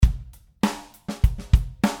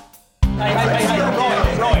Right.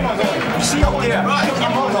 You see up there? Right.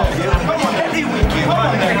 Come on, every week you come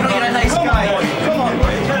on there. You're a nice guy. Come on.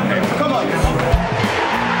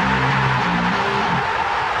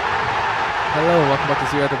 Hello, welcome back to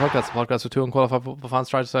SYOT podcast, the podcast where two unqualified football fans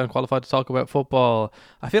try to stay unqualified to talk about football.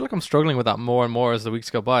 I feel like I'm struggling with that more and more as the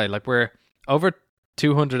weeks go by. Like, we're over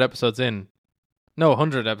 200 episodes in. No,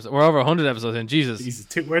 100 episodes. We're over 100 episodes in. Jesus.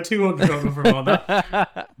 We're 200 over all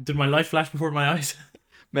that. Did my life flash before my eyes?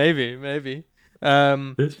 Maybe. But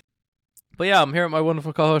yeah, I'm here with my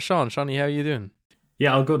wonderful co-host Sean. Shawnee, how are you doing?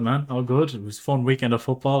 Yeah, all good, man. All good. It was a fun weekend of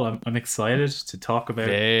football. I'm excited to talk about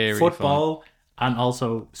football and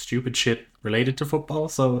also stupid shit related to football.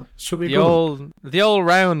 So it should be good. The old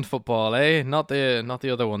round football, eh? Not the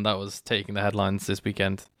other one that was taking the headlines this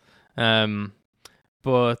weekend.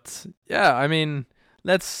 But yeah, I mean,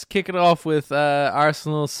 let's kick it off with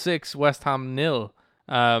Arsenal 6, West Ham 0.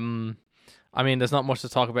 I mean, there's not much to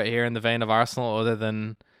talk about here in the vein of Arsenal other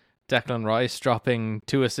than Declan Rice dropping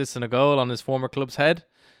 2 assists and a goal on his former club's head.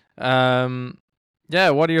 Yeah,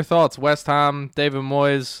 what are your thoughts? West Ham, David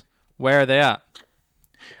Moyes, where are they at?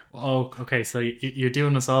 Oh, okay. So you're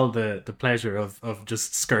doing us all the pleasure of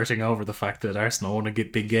just skirting over the fact that Arsenal won a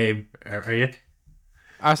big game, are you?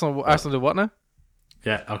 Arsenal did what now?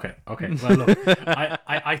 Yeah, okay. Well, look,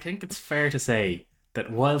 I think it's fair to say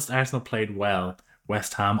that whilst Arsenal played well,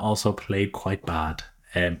 West Ham also played quite bad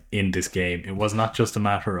in this game. It was not just a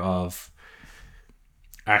matter of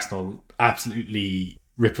Arsenal absolutely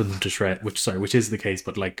ripping them to shred, which is the case,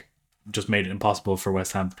 but like just made it impossible for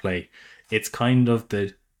West Ham to play. It's kind of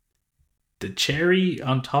the cherry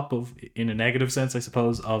on top of, in a negative sense, I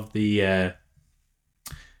suppose, of the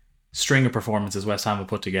string of performances West Ham have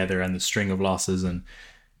put together and the string of losses, and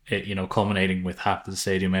it, culminating with half the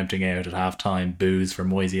stadium emptying out at half-time, boos for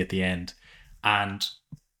Moisey at the end. And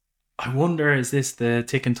I wonder, is this the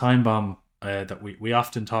ticking time bomb that we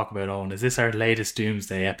often talk about, Owen? Is this our latest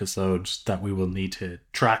doomsday episode that we will need to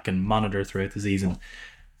track and monitor throughout the season?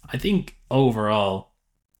 I think overall,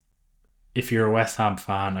 if you're a West Ham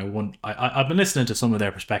fan, I've been listening to some of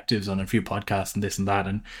their perspectives on a few podcasts and this and that,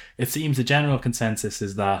 and it seems the general consensus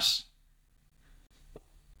is that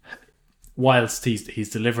whilst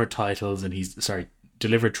he's delivered titles and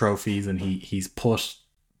delivered trophies, and he's put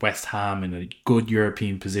West Ham in a good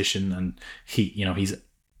European position, and he's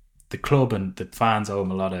the club and the fans owe him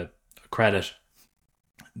a lot of credit.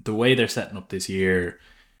 The way they're setting up this year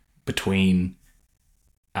between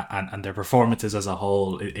and their performances as a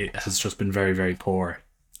whole, it has just been very, very poor.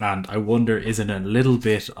 And I wonder, is it a little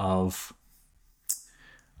bit of,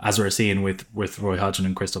 as we're seeing with Roy Hodgson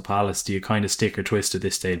and Crystal Palace, do you kind of stick or twist at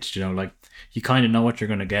this stage? Like, you kind of know what you're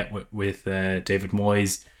going to get with David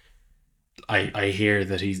Moyes. I hear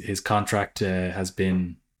that his contract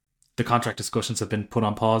the contract discussions have been put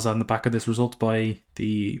on pause on the back of this result by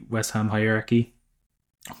the West Ham hierarchy.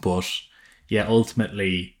 But yeah,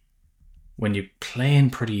 ultimately, when you're playing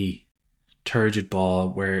pretty turgid ball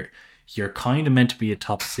where you're kind of meant to be a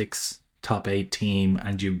top 6, top 8 team,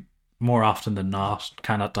 and you more often than not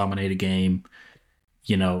cannot dominate a game,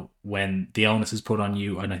 when the onus is put on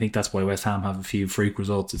you, and I think that's why West Ham have a few freak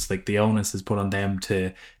results. It's like the onus is put on them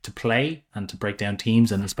to play and to break down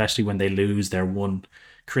teams, and especially when they lose their one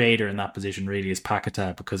creator in that position really is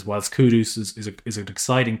Paquetá, because whilst Kudus is an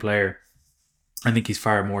exciting player, I think he's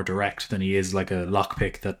far more direct than he is like a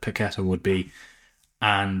lockpick that Paquetá would be.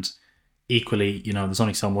 And equally, there's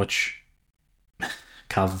only so much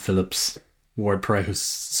Calvin Phillips, Ward-Prowse,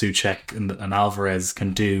 Souček and Alvarez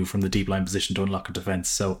can do from the deep line position to unlock a defence.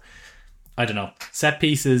 So, I don't know. Set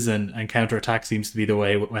pieces and counter-attack seems to be the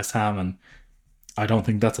way with West Ham, and I don't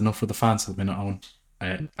think that's enough for the fans at the minute, Owen.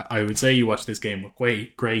 I would say you watch this game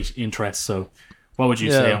with great interest. So, what would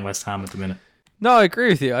you say on West Ham at the minute? No, I agree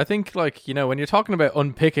with you. I think, when you're talking about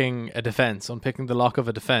unpicking a defence, unpicking the lock of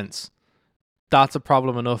a defence, that's a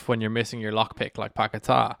problem enough when you're missing your lockpick like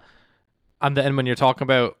Paquetá. And then when you're talking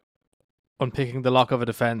about unpicking the lock of a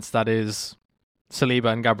defence that is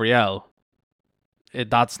Saliba and Gabriel,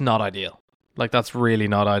 that's not ideal. That's really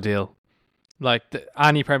not ideal.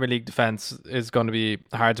 Any Premier League defence is going to be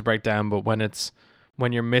hard to break down, but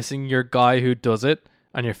when you're missing your guy who does it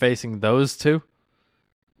and you're facing those two,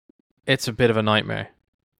 it's a bit of a nightmare.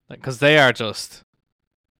 Because they are just,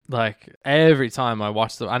 every time I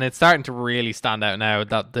watch them, and it's starting to really stand out now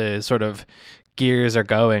that the sort of gears are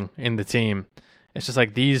going in the team. It's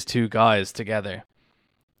just these two guys together.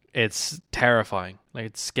 It's terrifying.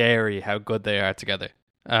 It's scary how good they are together.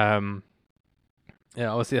 Obviously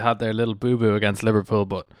they had their little boo-boo against Liverpool,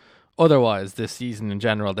 but otherwise this season in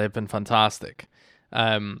general, they've been fantastic.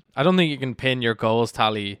 I don't think you can pin your goals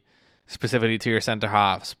tally specifically to your centre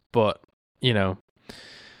halves, but you know,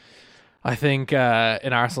 I think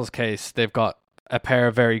in Arsenal's case, they've got a pair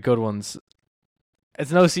of very good ones.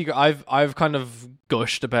 It's no secret. I've kind of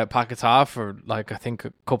gushed about Paquetá for like I think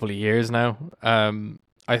a couple of years now.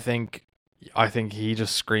 I think he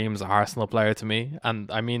just screams Arsenal player to me, and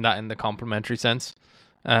I mean that in the complimentary sense.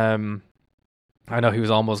 I know he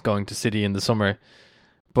was almost going to City in the summer,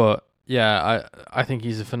 but yeah, I think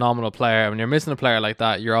he's a phenomenal player. When you're missing a player like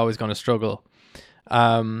that, you're always going to struggle.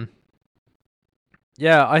 Yeah,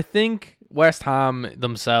 I think West Ham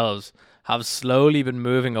themselves have slowly been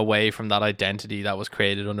moving away from that identity that was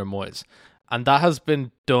created under Moyes. And that has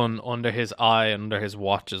been done under his eye and under his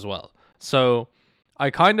watch as well. So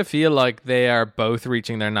I kind of feel like they are both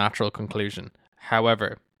reaching their natural conclusion.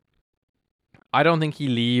 However, I don't think he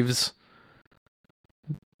leaves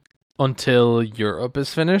until Europe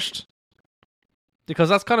is finished, because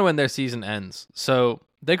that's kind of when their season ends. So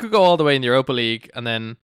they could go all the way in the Europa League and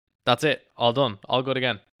then that's it. All done. All good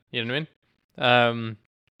again. You know what I mean?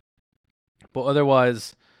 But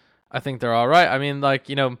otherwise, I think they're all right. I mean, like,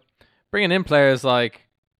 you know, bringing in players like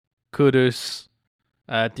Kudus,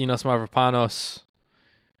 Dinos Mavropanos,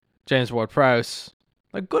 James Ward-Prowse,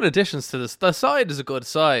 like good additions to this. The side is a good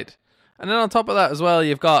side. And then on top of that as well,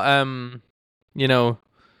 you've got, you know,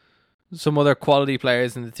 some other quality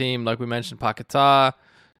players in the team. Like we mentioned, Paquetá.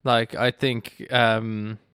 Like, I think, you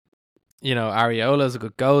know, Areola is a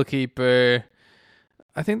good goalkeeper.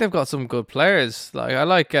 I think they've got some good players. Like, I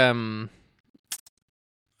like,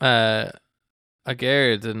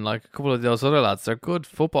 Agard and like a couple of those other lads. They're good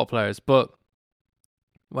football players, but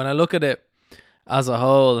when I look at it as a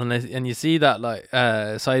whole, and you see that like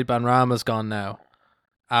Said Benrahma's gone now,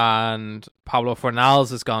 and Pablo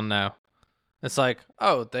Fornals is gone now, it's like,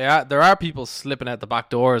 oh, there are people slipping out the back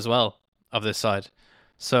door as well of this side,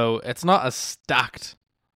 so it's not as stacked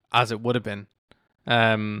as it would have been.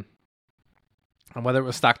 And whether it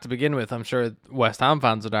was stacked to begin with, I'm sure West Ham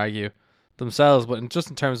fans would argue themselves, but just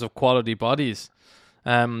in terms of quality bodies,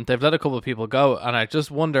 they've let a couple of people go, and I just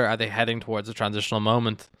wonder, are they heading towards a transitional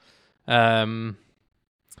moment? Then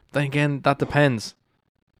again, that depends.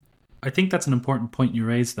 I think that's an important point you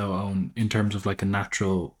raised, though, Owen, in terms of like a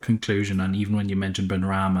natural conclusion. And even when you mentioned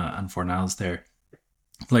Benrahma and Fornals there,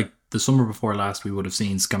 like the summer before last, we would have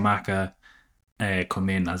seen Scamacca come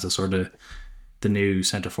in as a sort of the new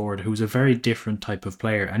centre forward, who's a very different type of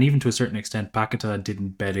player. And even to a certain extent, Paquetá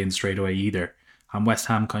didn't bed in straight away either. And West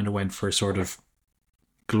Ham kind of went for sort of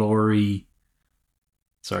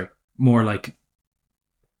more like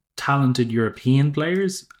talented European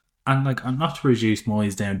players. And like, I'm not to reduce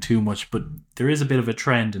Moyes down too much, but there is a bit of a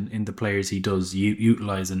trend in the players he does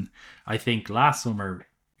utilise. And I think last summer,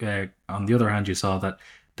 on the other hand, you saw that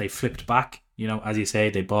they flipped back. You know, as you say,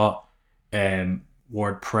 they bought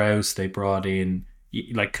Ward-Prowse, they brought in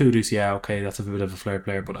like Kudus. Yeah, okay, that's a bit of a flair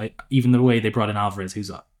player, but even the way they brought in Alvarez,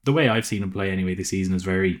 who's the way I've seen him play anyway this season, is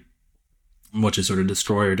very much a sort of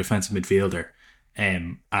destroyer defensive midfielder.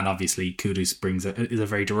 And obviously Kudus is a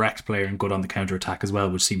very direct player and good on the counter attack as well,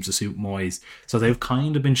 which seems to suit Moyes. So they've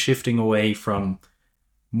kind of been shifting away from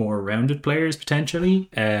more rounded players potentially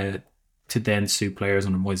to then suit players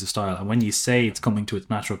under Moyes' style. And when you say it's coming to its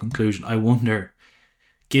natural conclusion, I wonder,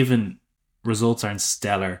 given results aren't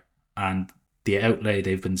stellar and the outlay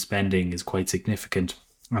they've been spending is quite significant,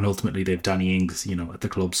 and ultimately they've Danny Ings, you know, at the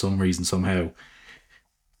club some reason somehow,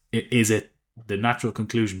 is it the natural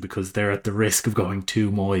conclusion because they're at the risk of going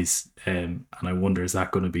to Moyes? And I wonder, is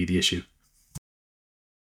that going to be the issue?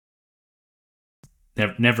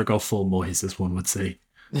 Never go full Moyes, as one would say.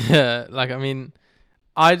 Yeah, like, I mean,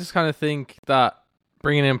 I just kind of think that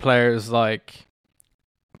bringing in players like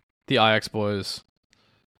the Ajax boys,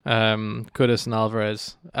 Kudus and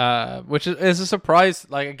Alvarez, which is a surprise.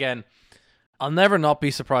 Like, again, I'll never not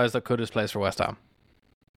be surprised that Kudus plays for West Ham.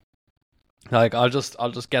 Like, I'll just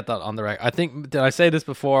get that on the record. I think, did I say this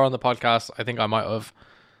before on the podcast? I think I might have.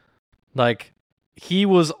 Like, he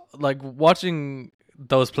was like watching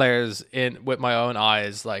those players with my own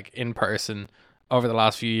eyes, like in person over the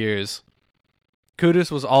last few years. Kudus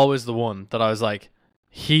was always the one that I was like,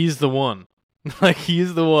 he's the one. Like,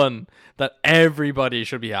 he's the one that everybody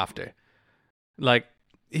should be after. Like,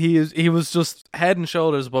 he was just head and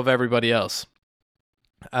shoulders above everybody else.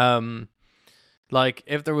 Like,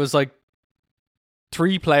 if there was like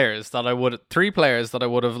three players that I would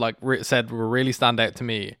have like said were really stand out to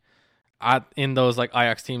me in those like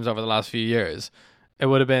Ajax teams over the last few years, it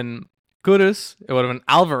would have been Kudus, it would have been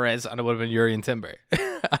Alvarez, and it would have been Jurrien Timber.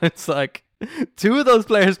 And it's like, two of those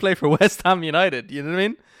players play for West Ham United, you know what I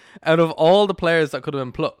mean? Out of all the players that could have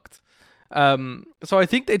been plucked. So I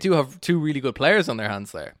think they do have two really good players on their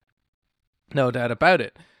hands there. No doubt about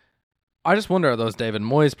it. I just wonder, are those David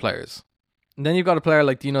Moyes players? And then you've got a player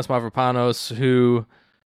like Dinos Mavropanos who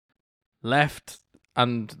left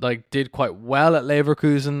and like did quite well at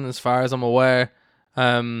Leverkusen, as far as I'm aware.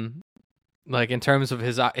 Like in terms of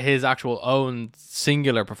his actual own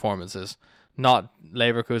singular performances, not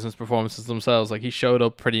Leverkusen's performances themselves. Like he showed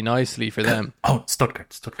up pretty nicely for them. Oh,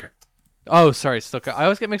 Stuttgart. Oh, sorry, Stuttgart. I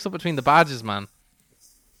always get mixed up between the badges, man.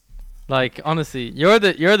 Like honestly, you're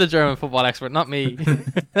the German football expert, not me.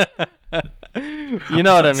 You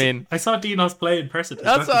know what I mean? I saw Dinos play in person.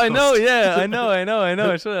 That's what I know. Yeah, I know.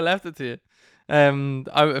 I should have left it to you.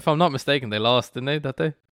 If I'm not mistaken, they lost, didn't they? That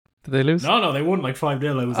day, did they lose? No, they won like 5-0.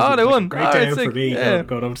 It was they won. A great day out sick. for me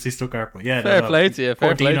going over to see Stuttgart. But yeah, fair play to you.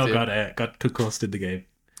 Fair play to you. got concussed in the game,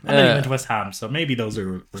 and then he went to West Ham. So maybe those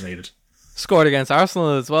are related. Scored against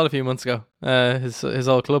Arsenal as well a few months ago. His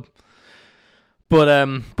old club. But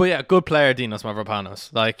yeah, good player, Dinos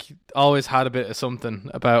Mavropanos. Like always had a bit of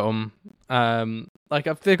something about him.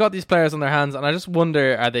 Like they've got these players on their hands, and I just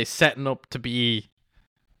wonder, are they setting up to be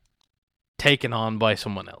taken on by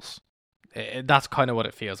someone else? That's kind of what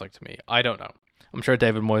it feels like to me. I don't know. I'm sure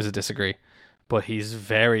David Moyes would disagree, but he's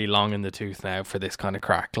very long in the tooth now for this kind of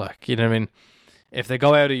crack. Like, you know what I mean? If they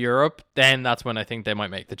go out of Europe, then that's when I think they might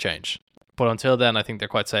make the change. But until then, I think they're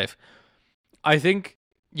quite safe. I think,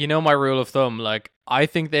 you know, my rule of thumb, like, I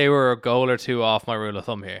think they were a goal or two off my rule of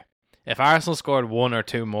thumb here. If Arsenal scored one or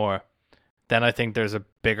two more, then I think there's a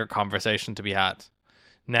bigger conversation to be had.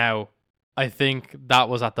 Now, I think that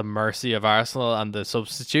was at the mercy of Arsenal and the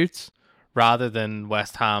substitutes, rather than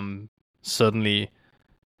West Ham suddenly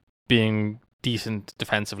being decent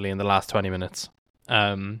defensively in the last 20 minutes.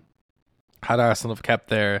 Had Arsenal have kept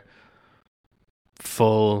their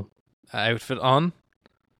full outfit on,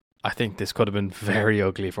 I think this could have been very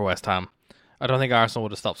ugly for West Ham. I don't think Arsenal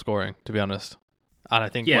would have stopped scoring, to be honest. And I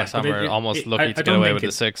think West Ham are almost lucky to get away with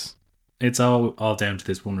the 6. It's all down to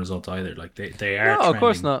this one result either. Like they are of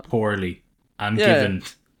course not. poorly, and given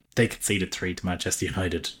they conceded 3 to Manchester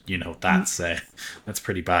United, you know, that's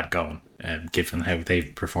pretty bad going, given how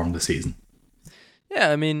they've performed this season.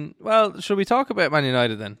 Yeah, I mean, well, should we talk about Man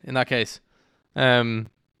United then? In that case,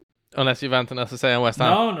 unless you've anything else to say on West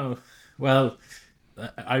Ham. No. Well,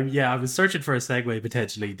 I was searching for a segue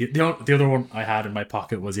potentially. The other one I had in my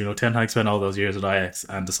pocket was, you know, Ten Hag spent all those years at Ajax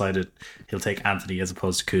and decided he'll take Anthony as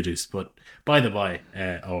opposed to Kudus. But by the by,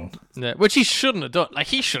 Owen. Yeah, which he shouldn't have done. Like,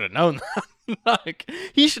 he should have known that. Like,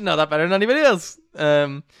 he should know that better than anybody else.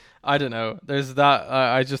 I don't know. There's that.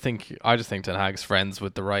 I just think Ten Hag's friends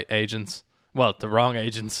with the right agents. Well, the wrong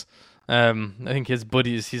agents. I think he's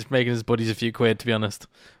making his buddies a few quid, to be honest.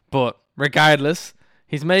 But regardless,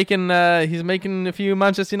 he's making a few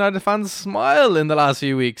Manchester United fans smile in the last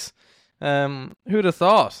few weeks. Who'd have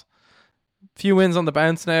thought? Few wins on the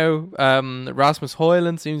bounce now. Rasmus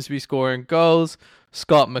Højlund seems to be scoring goals.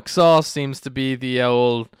 Scott McSauce seems to be the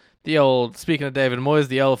old. Speaking of David Moyes,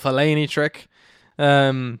 the old Fellaini trick.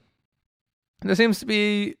 There seems to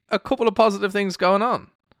be a couple of positive things going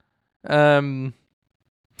on.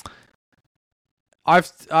 I've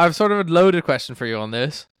sort of a loaded question for you on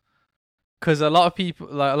this, because a lot of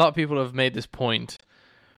people have made this point.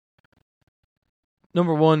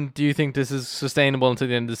 Number one, do you think this is sustainable until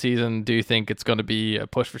the end of the season? Do you think it's going to be a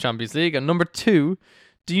push for Champions League? And number two,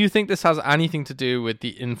 do you think this has anything to do with the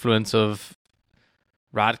influence of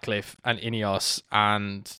Radcliffe and Ineos,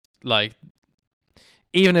 and, like,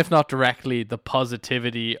 even if not directly, the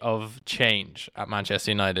positivity of change at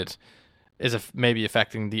Manchester United is maybe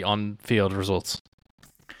affecting the on-field results?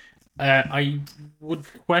 I would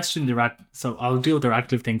question so I'll deal with the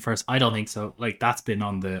Radcliffe thing first. I don't think so. Like, that's been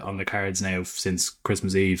on the cards now since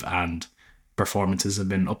Christmas Eve, and performances have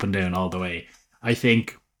been up and down all the way. I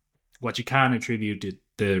think what you can attribute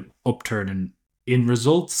the upturn in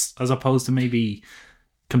results, as opposed to maybe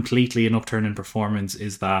completely an upturn in performance,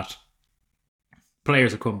 is that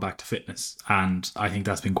players are coming back to fitness, and I think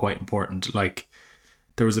that's been quite important. Like,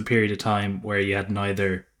 there was a period of time where you had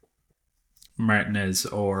neither Martinez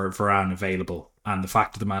or Varane available, and the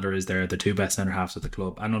fact of the matter is they're the two best centre halves of the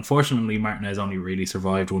club. And unfortunately, Martinez only really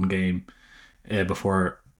survived one game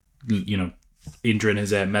before, you know, injuring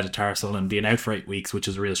his metatarsal and being out for 8 weeks, which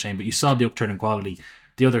is a real shame. But you saw the upturn in quality.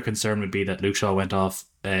 The other concern would be that Luke Shaw went off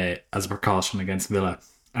as a precaution against Villa,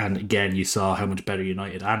 and again you saw how much better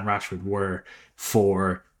United and Rashford were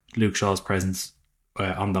for Luke Shaw's presence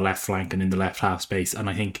on the left flank and in the left half space. And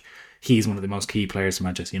I think he's one of the most key players for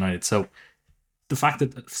Manchester United. So the fact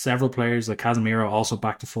that several players like Casemiro also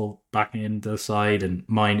back in the side, and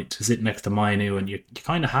mine to sit next to Mainu, and you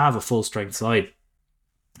kind of have a full strength side.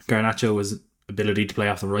 Garnacho's ability to play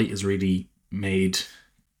off the right has really made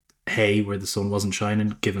hay where the sun wasn't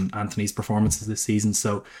shining, given Anthony's performances this season.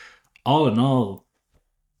 So, all in all,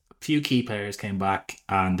 a few key players came back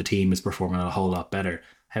and the team is performing a whole lot better.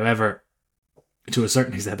 However, to a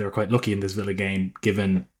certain extent, they were quite lucky in this Villa game,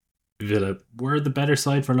 given Villa were the better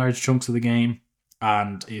side for large chunks of the game.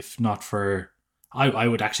 And if not for... I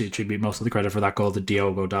would actually attribute most of the credit for that goal to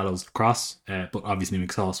Diogo Dalot's cross, but obviously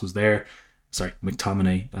McSauce was there. Sorry,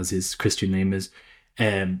 McTominay, as his Christian name is,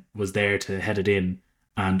 was there to head it in.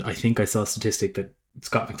 And I think I saw a statistic that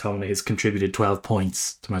Scott McTominay has contributed 12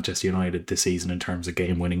 points to Manchester United this season in terms of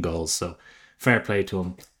game-winning goals. So fair play to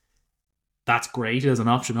him. That's great as an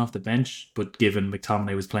option off the bench, but given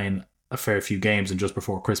McTominay was playing a fair few games, and just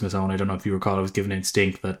before Christmas, Owen, I don't know if you recall, I was given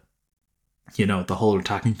instinct that, you know, the whole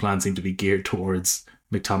attacking plan seemed to be geared towards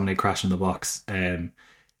McTominay crashing the box,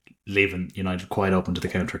 leaving United quite open to the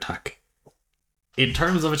counter-attack. In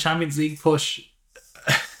terms of a Champions League push,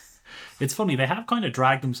 it's funny, they have kind of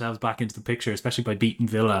dragged themselves back into the picture, especially by beating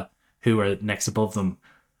Villa, who are next above them.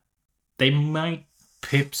 They might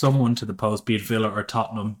pip someone to the post, be it Villa or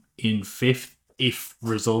Tottenham, in fifth if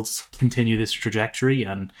results continue this trajectory.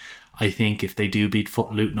 And I think if they do beat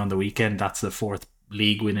Luton on the weekend, that's the fourth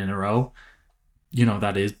league win in a row. You know,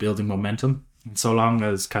 that is building momentum. And so long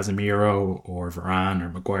as Casemiro or Varane or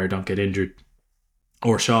Maguire don't get injured,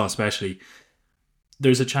 or Shaw especially,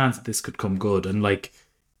 there's a chance that this could come good. And like,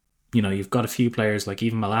 you know, you've got a few players like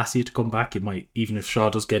even Malacia to come back. You might, even if Shaw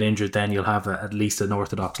does get injured, then you'll have at least an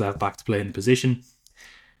orthodox left back to play in the position.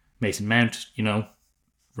 Mason Mount, you know,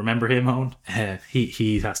 remember him, Owen?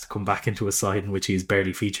 He has to come back into a side in which he's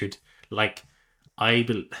barely featured. Like, I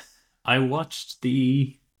watched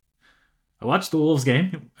the Wolves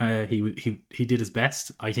game. He did his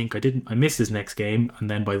best. I missed his next game, and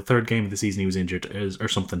then by the third game of the season he was injured or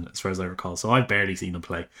something, as far as I recall. So I've barely seen him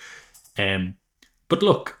play. But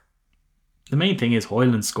look, the main thing is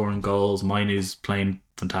Højlund's scoring goals. Mainu's playing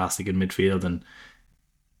fantastic in midfield and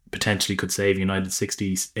potentially could save United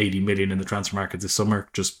 60, 80 million in the transfer market this summer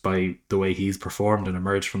just by the way he's performed and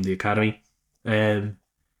emerged from the academy.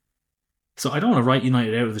 So I don't want to write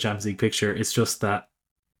United out of the Champions League picture. It's just that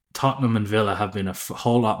Tottenham and Villa have been a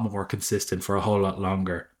whole lot more consistent for a whole lot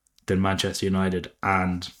longer than Manchester United,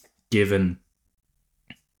 and given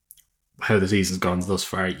how the season's gone thus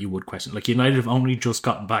far, you would question. Like, United have only just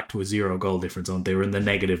gotten back to a 0 goal difference zone. They were in the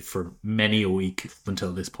negative for many a week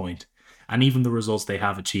until this point. And even the results they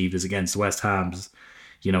have achieved is against West Ham's,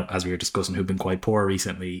 you know, as we were discussing, who've been quite poor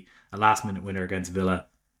recently, a last minute winner against Villa,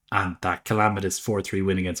 and that calamitous 4-3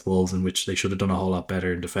 win against Wolves, in which they should have done a whole lot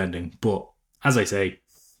better in defending. But as I say,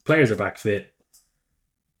 players are back fit,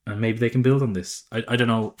 and maybe they can build on this. I don't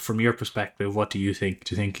know, from your perspective, what do you think?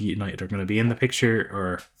 Do you think United are going to be in the picture,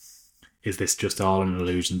 or is this just all an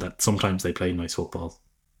illusion that sometimes they play nice football,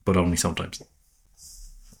 but only sometimes?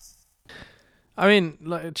 I mean,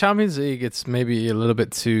 like, Champions League, it's maybe a little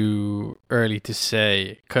bit too early to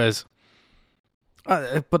say, because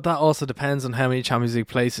but that also depends on how many Champions League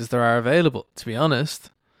places there are available, to be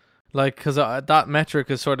honest. Like, because that metric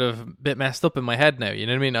is sort of a bit messed up in my head now, you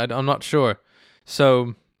know what I mean? I'm not sure.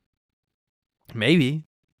 So, maybe.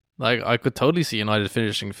 Like, I could totally see United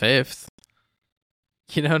finishing 5th.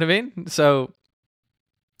 You know what I mean? So,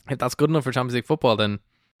 if that's good enough for Champions League football, then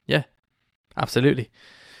yeah, absolutely.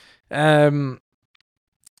 I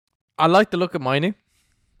like the look at Mainoo.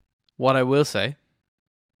 What I will say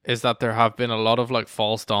is that there have been a lot of like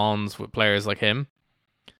false dawns with players like him.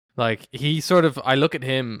 Like, he sort of, I look at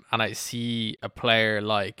him and I see a player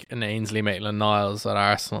like an Ainsley Maitland-Niles at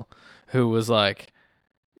Arsenal who was like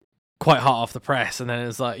quite hot off the press, and then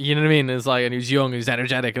it's like, you know what I mean? It's like, and he was young, he was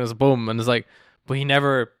energetic, and it was boom, and it's like, but he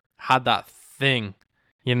never had that thing,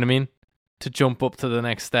 you know what I mean, to jump up to the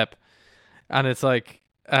next step. And it's like,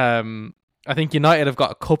 I think United have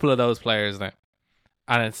got a couple of those players now,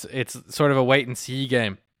 and it's sort of a wait and see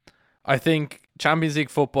game. I think Champions League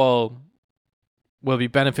football will be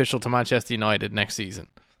beneficial to Manchester United next season.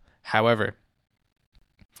 However,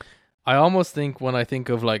 I almost think when I think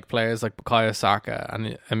of like players like Bukayo Saka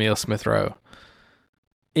and Emile Smith-Rowe,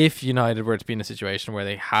 if United were to be in a situation where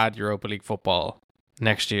they had Europa League football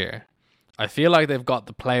next year, I feel like they've got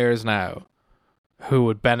the players now who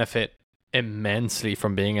would benefit immensely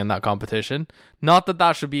from being in that competition. Not that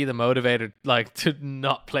that should be the motivator, like, to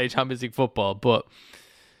not play Champions League football, but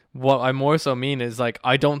what I more so mean is, like,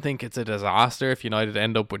 I don't think it's a disaster if United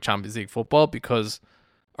end up with Champions League football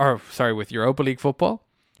with Europa League football,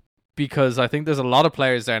 because I think there's a lot of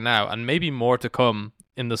players there now, and maybe more to come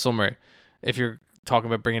in the summer. If you're talking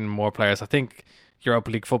about bringing in more players, I think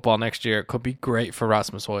Europa League football next year could be great for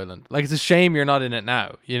Rasmus Højlund. Like, it's a shame you're not in it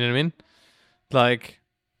now. You know what I mean? Like,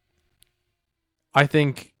 I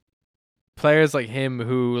think players like him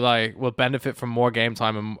who like will benefit from more game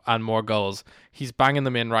time and more goals. He's banging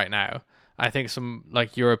them in right now. I think some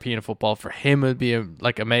like European football for him would be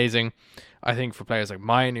like amazing. I think for players like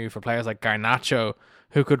Mainu, for players like Garnacho,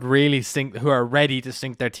 who could really who are ready to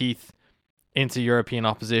sink their teeth into European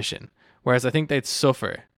opposition. Whereas I think they'd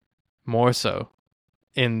suffer more so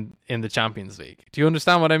in the Champions League. Do you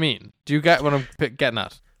understand what I mean? Do you get what I'm getting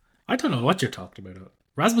at? I don't know what you're talking about.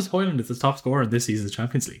 Rasmus Højlund is the top scorer in this season's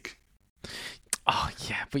Champions League. Oh,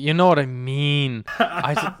 yeah, but you know what I mean.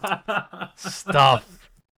 Stop.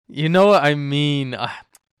 You know what I mean.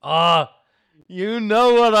 You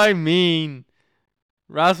know what I mean.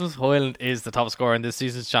 Rasmus Højlund is the top scorer in this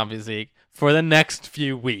season's Champions League for the next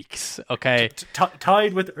few weeks, okay?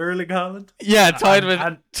 Tied with Erling Haaland? Yeah, tied with...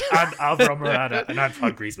 And Alvaro Morata and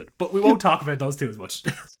Antoine Griezmann. But we won't talk about those two as much.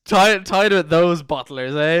 tied with those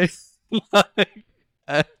bottlers, eh?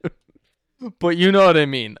 But you know what I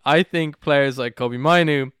mean. I think players like Kobe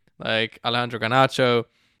Mainu, like Alejandro Garnacho,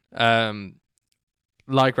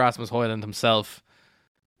 like Rasmus Højlund himself,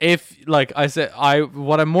 if, like I said,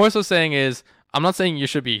 what I'm more so saying is, I'm not saying you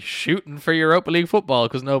should be shooting for Europa League football,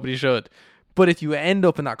 because nobody should. But if you end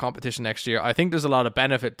up in that competition next year, I think there's a lot of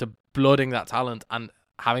benefit to blooding that talent and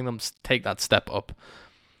having them take that step up.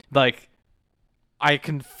 Like, I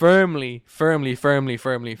can firmly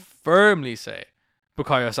say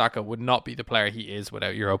Bukayo Saka would not be the player he is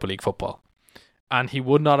without Europa League football. And he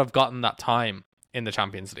would not have gotten that time in the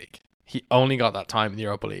Champions League. He only got that time in the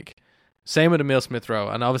Europa League. Same with Emil Smith-Rowe.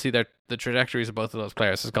 And obviously the trajectories of both of those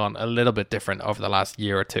players has gone a little bit different over the last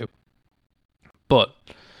year or two. But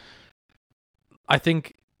I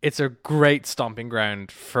think it's a great stomping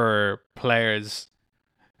ground for players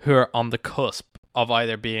who are on the cusp of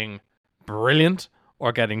either being brilliant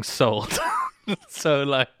or getting sold. So,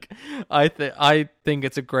 like, I think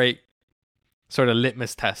it's a great sort of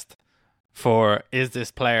litmus test for, is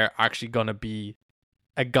this player actually going to be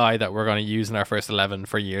a guy that we're going to use in our first 11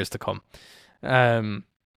 for years to come. And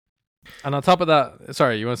on top of that,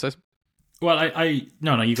 sorry, you want to say something? Well,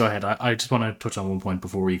 no, you go ahead. I just want to touch on one point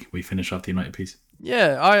before we finish off the United piece.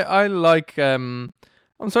 Yeah, I like, I'm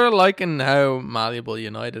sort of liking how malleable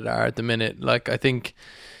United are at the minute. Like, I think,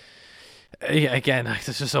 again,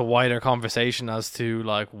 it's just a wider conversation as to,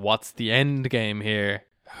 like, what's the end game here?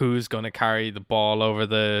 Who's going to carry the ball over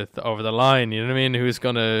the line? You know what I mean? Who's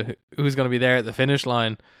going to be there at the finish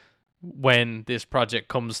line when this project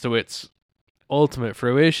comes to its ultimate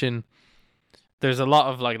fruition? There's a lot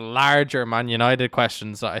of, like, larger Man United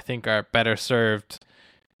questions that I think are better served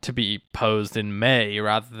to be posed in May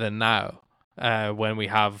rather than now, when we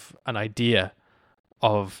have an idea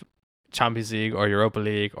of Champions League or Europa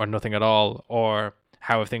League or nothing at all, or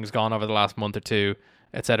how have things gone over the last month or two,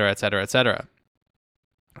 etc., etc., etc.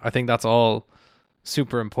 I think that's all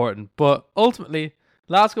super important. But ultimately,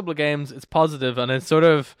 last couple of games, it's positive, and it's sort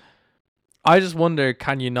of, I just wonder,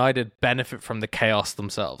 can United benefit from the chaos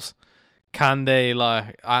themselves? Can they,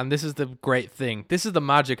 like, and this is the great thing, this is the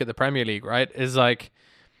magic of the Premier League, right? Is like,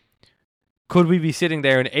 could we be sitting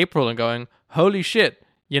there in April and going, holy shit,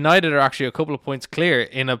 United are actually a couple of points clear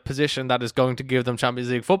in a position that is going to give them Champions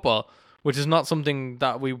League football, which is not something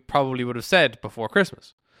that we probably would have said before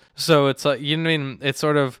Christmas. So it's like, you know what I mean? It's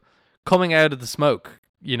sort of coming out of the smoke,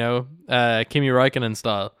 you know, Kimi Räikkönen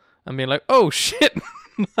style, and being like, oh shit,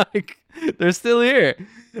 like, they're still here.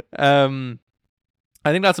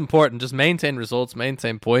 I think that's important. Just maintain results,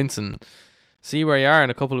 maintain points, and see where you are in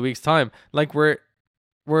a couple of weeks' time. Like, we're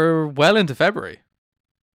well into February.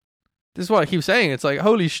 This is what I keep saying. It's like,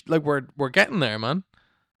 holy like, we're getting there, man.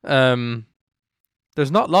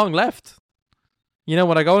 There's not long left. You know,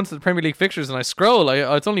 when I go into the Premier League fixtures and I scroll,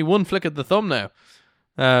 it's only one flick of the thumb now.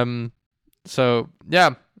 So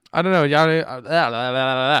yeah, I don't know.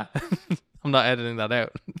 I'm not editing that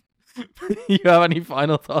out. You have any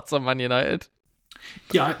final thoughts on Man United?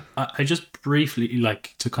 Yeah, I just briefly,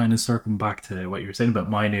 like, to kind of circle back to what you were saying about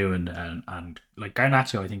Mainu and like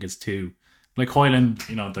Garnacho. I think is too, like, Højlund.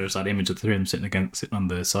 You know, there's that image of him sitting on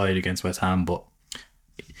the side against West Ham, but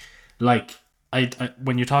like, I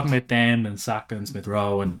when you're talking about them and Saka and Smith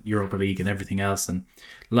Rowe and Europa League and everything else, and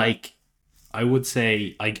like, I would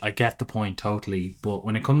say I get the point totally, but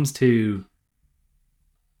when it comes to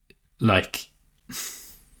like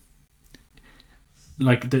the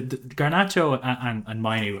Garnacho and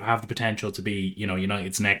Mainu have the potential to be, you know,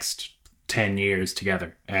 United's next 10 years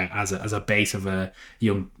together, as a base of a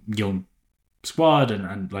young squad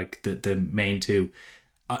and like the main two.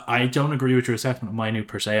 I don't agree with your assessment of Mainu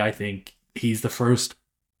per se. I think he's the first,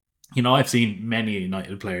 you know, I've seen many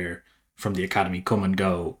United player from the academy come and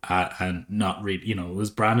go and not really, you know, it was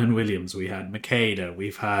Brandon Williams, we had Makeda,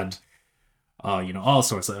 we've had all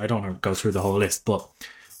sorts. I don't want to go through the whole list, but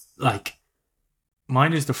like,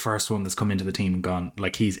 mine is the first one that's come into the team and gone,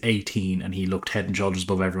 like, he's 18 and he looked head and shoulders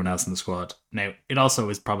above everyone else in the squad. Now, it also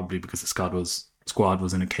is probably because the squad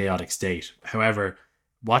was in a chaotic state. However,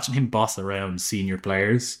 watching him boss around senior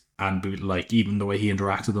players and be like, even the way he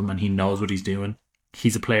interacts with them and he knows what he's doing,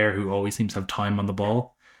 he's a player who always seems to have time on the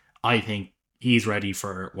ball. I think he's ready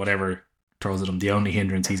for whatever throws at him. The only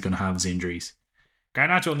hindrance he's going to have is injuries.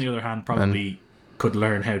 Garnacho, on the other hand, probably could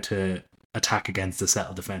learn how to attack against a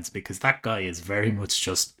settled defence, because that guy is very much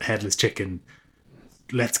just headless chicken.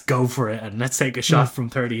 Let's go for it and let's take a shot from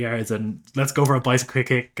 30 yards and let's go for a bicycle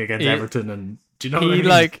kick against Everton. And do you know what I mean?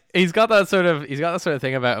 Like, he's got that sort of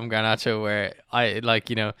thing about him, Garnacho, where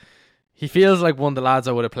he feels like one of the lads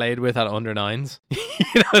I would have played with at under nines. You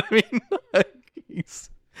know what I mean? Like,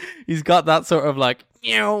 he's got that sort of like,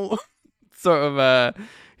 sort of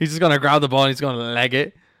he's just gonna grab the ball and he's gonna leg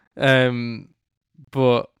it.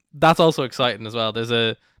 But that's also exciting as well. There's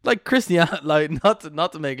a Cristiano, like,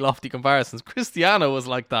 not to make lofty comparisons. Cristiano was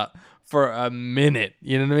like that for a minute.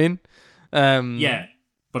 You know what I mean? Yeah,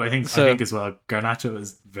 but I think as well, Garnacho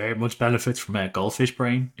is very much benefits from a goldfish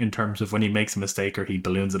brain in terms of when he makes a mistake or he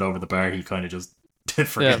balloons it over the bar, he kind of just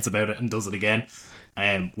forgets about it and does it again,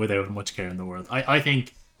 without much care in the world.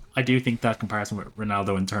 I do think that comparison with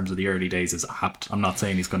Ronaldo in terms of the early days is apt. I'm not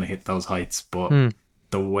saying he's going to hit those heights, but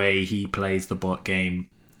the way he plays the game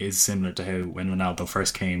is similar to how when Ronaldo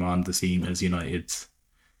first came on the scene as United.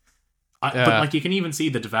 But like, you can even see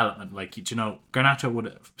the development. Like, Garnacho would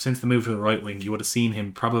have, since the move to the right wing, you would have seen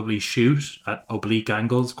him probably shoot at oblique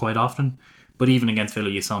angles quite often. But even against Villa,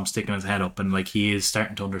 you saw him sticking his head up, and like, he is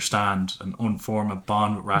starting to understand and unform a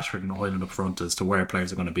bond with Rashford and Højlund up front as to where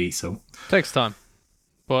players are going to be. So takes time.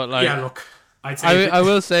 But like, yeah, look, I'd say I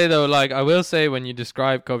will say though, like, I will say when you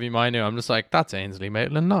describe Kobe Minu, I'm just like, that's Ainsley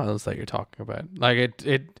Maitland-Niles that you're talking about. Like,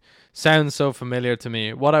 it sounds so familiar to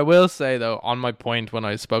me. What I will say though, on my point when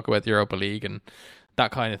I spoke about the Europa League and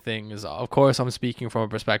that kind of thing, is of course I'm speaking from a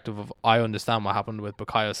perspective of I understand what happened with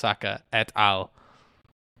Bukayo Saka et al.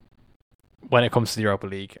 When it comes to the Europa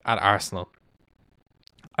League at Arsenal.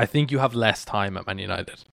 I think you have less time at Man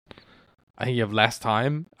United. I think you have less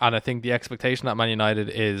time, and I think the expectation at Man United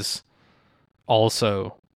is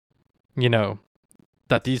also,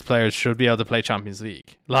 that these players should be able to play Champions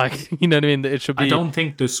League. Like, you know what I mean? It should be. I don't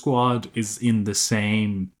think the squad is in the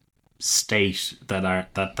same state that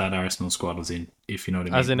Arsenal squad was in, if you know what I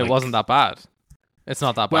mean. As in, it wasn't that bad. It's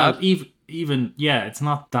not that bad. Well, even it's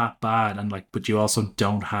not that bad, and like, but you also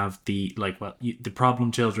don't have the the problem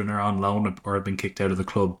children are on loan or have been kicked out of the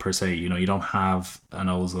club per se. You don't have an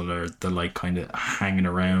Ozil or the like kind of hanging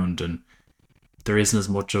around, and there isn't as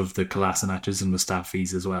much of the Kolasinac's and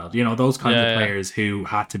Mustafis as well. Those kind of players who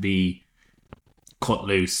had to be cut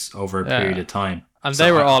loose over a period of time, and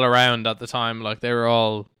they were all around at the time. Like, they were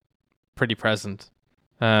all pretty present.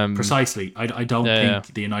 Precisely. I don't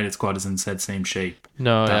think the United squad is in said same shape.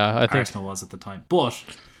 No, I think Arsenal was at the time. But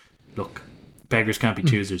look, beggars can't be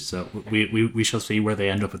choosers, so we shall see where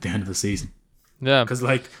they end up at the end of the season. Yeah, because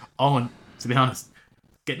like, Owen, to be honest,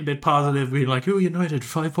 getting a bit positive, being like, "Oh, United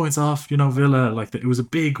 5 points off," Villa. Like, it was a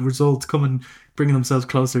big result, bringing themselves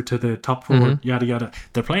closer to the top 4. Yada yada.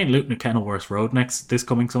 They're playing Luton at Kenilworth Road this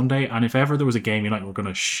coming Sunday, and if ever there was a game United were going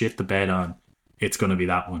to shit the bed on, it's going to be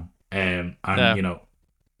that one.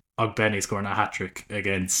 Ogbeni scoring a hat-trick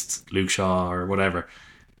against Luke Shaw or whatever.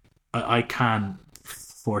 I can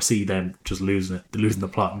foresee them just losing the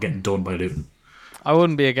plot and getting done by Luton. I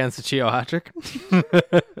wouldn't be against a Chio hat-trick.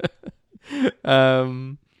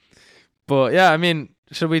 But yeah, I mean,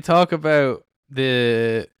 should we talk about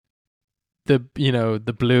the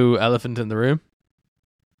blue elephant in the room?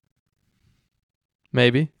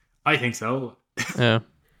 Maybe. I think so. Yeah.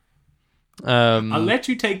 I'll let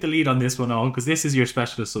you take the lead on this one, Owen, because this is your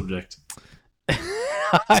specialist subject.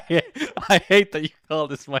 I hate that you call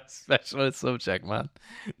this my specialist subject, man.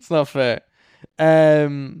 It's not fair.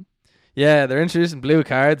 Yeah, they're introducing blue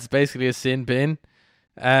cards, basically a sin bin.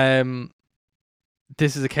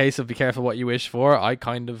 This is a case of be careful what you wish for. I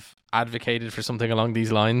kind of advocated for something along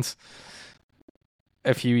these lines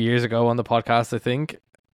a few years ago on the podcast, I think.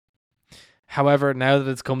 However, now that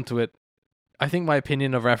it's come to it, I think my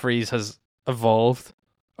opinion of referees has evolved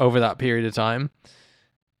over that period of time.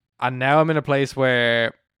 And now I'm in a place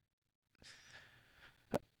where,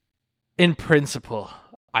 in principle,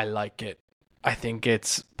 I like it. I think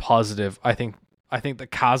it's positive. I think the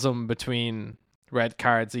chasm between red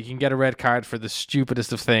cards, you can get a red card for the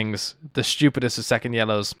stupidest of things, the stupidest of second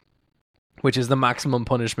yellows, which is the maximum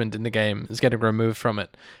punishment in the game, is getting removed from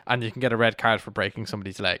it. And you can get a red card for breaking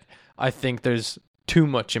somebody's leg. I think there's too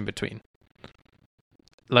much in between.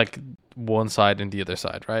 like one side and the other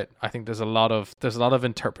side, right? I think there's a lot of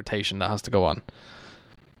interpretation that has to go on.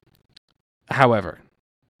 However,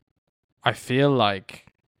 I feel like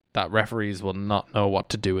that referees will not know what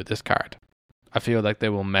to do with this card. I feel like they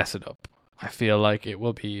will mess it up. I feel like it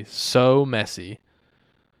will be so messy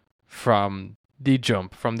from the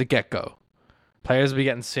jump, from the get-go. Players will be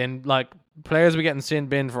getting sin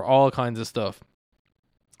binned for all kinds of stuff.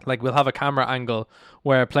 Like, we'll have a camera angle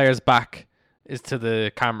where a player's back is to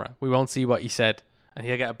the camera. We won't see what he said, and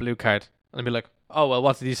he'll get a blue card. And I'll be like, oh, well,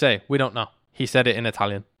 what did he say? We don't know. He said it in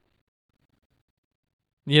Italian.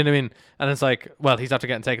 You know what I mean? And it's like, well, he's after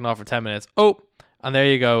getting taken off for 10 minutes. Oh, and there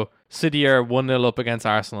you go. City are 1-0 up against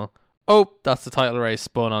Arsenal. Oh, that's the title race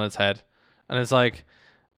spun on its head. And it's like,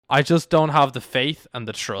 I just don't have the faith and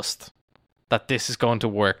the trust that this is going to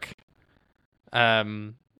work.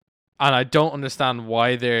 And I don't understand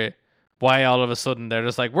why all of a sudden they're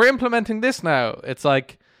just like, we're implementing this now. It's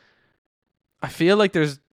like, I feel like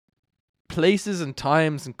there's places and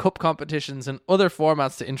times and cup competitions and other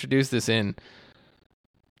formats to introduce this in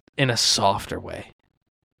a softer way,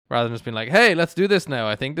 rather than just being like, hey, let's do this now.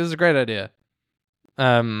 I think this is a great idea.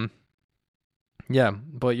 Yeah,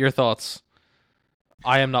 but your thoughts?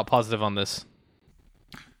 I am not positive on this.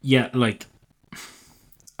 Yeah, like,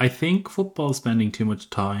 I think football's spending too much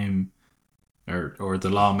time, or the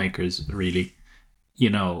lawmakers really,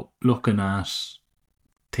 looking at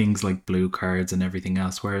things like blue cards and everything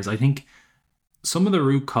else. Whereas I think some of the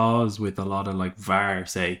root cause with a lot of like VAR,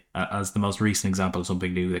 say, as the most recent example of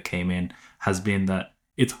something new that came in, has been that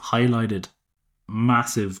it's highlighted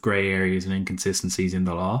massive grey areas and inconsistencies in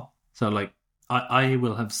the law. So like, I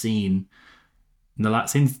will have seen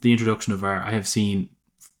since the introduction of VAR, I have seen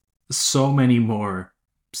so many more.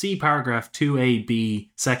 See paragraph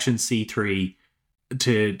 2AB, section C3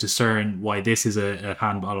 to discern why this is a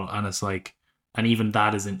handball, and it's like, and even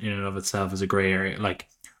that isn't in and of itself is a grey area. Like,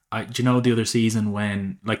 do you know the other season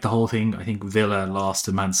when, like, the whole thing, I think Villa lost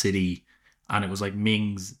to Man City, and it was like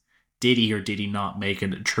Mings, did he or did he not make a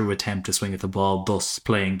true attempt to swing at the ball, thus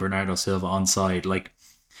playing Bernardo Silva onside? Like,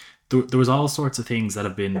 there was all sorts of things that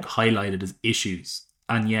have been highlighted as issues,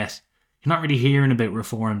 and yet you're not really hearing about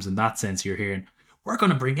reforms in that sense. You're hearing, we're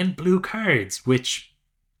going to bring in blue cards, which,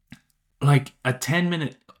 like, a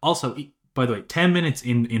 10-minute... Also, by the way, 10 minutes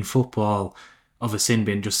in football of a sin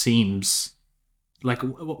bin just seems... Like,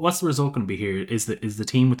 what's the result going to be here? Is the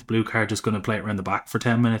team with the blue card just going to play it around the back for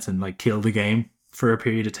 10 minutes and, like, kill the game for a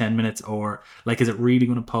period of 10 minutes? Or, like, is it really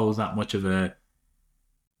going to pose that much of a...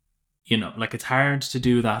 like, it's hard to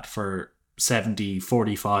do that for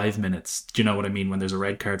 45 minutes. Do you know what I mean? When there's a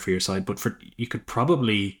red card for your side, but you could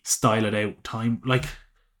probably style it out time. Like,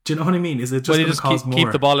 do you know what I mean? Is it just going to cause more?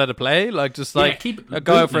 Keep the ball out of play? Like, just like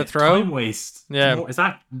go out for a throw? Time waste. Yeah. Is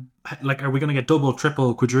that, like, are we going to get double,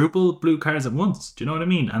 triple, quadruple blue cards at once? Do you know what I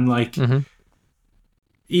mean? And like,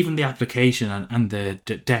 even the application and the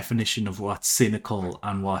definition of what's cynical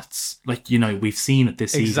and what's, like, we've seen it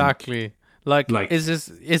this season. Exactly. Like, is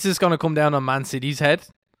this going to come down on Man City's head?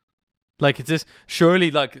 Like, is this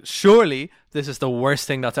surely this is the worst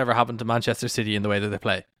thing that's ever happened to Manchester City in the way that they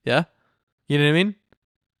play? Yeah, you know what I mean?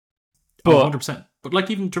 But 100%. But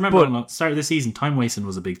like, even to remember, at the start of the season, time wasting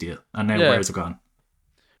was a big deal, and now where's it gone?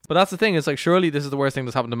 But that's the thing. It's like, surely this is the worst thing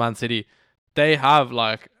that's happened to Man City. They have,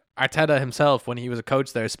 like, Arteta himself, when he was a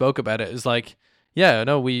coach there, spoke about it. It's like, yeah,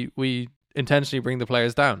 no, we intentionally bring the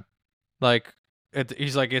players down. Like,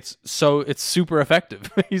 he's like, it's super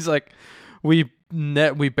effective. He's like, we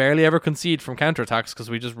barely ever concede from counterattacks because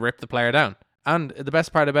we just rip the player down. And the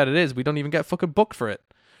best part about it is we don't even get fucking booked for it.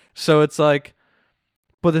 So it's like,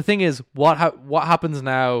 but the thing is, what happens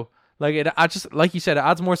now? Like, just like you said, it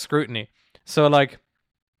adds more scrutiny. So like,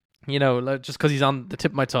 just because he's on the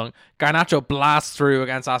tip of my tongue, Garnacho blasts through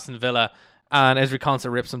against Aston Villa, and Ezri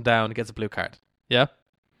Konsa rips him down and gets a blue card. Yeah.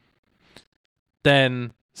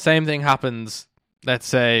 Then same thing happens. Let's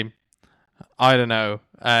say, I don't know,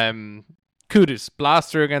 Kudus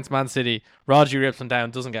blasts through against Man City. Rodri rips him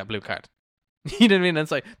down, doesn't get a blue card. You know what I mean? And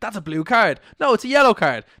it's like, that's a blue card. No, it's a yellow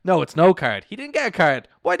card. No, it's no card. He didn't get a card.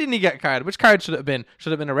 Why didn't he get a card? Which card should it have been?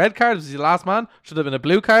 Should it have been a red card? Was he the last man? Should it have been a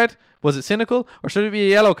blue card? Was it cynical? Or should it be a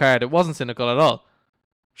yellow card? It wasn't cynical at all.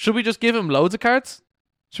 Should we just give him loads of cards?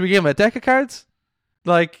 Should we give him a deck of cards?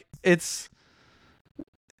 Like, I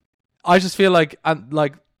just feel like,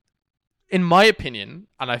 in my opinion,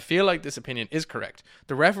 and I feel like this opinion is correct,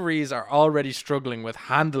 the referees are already struggling with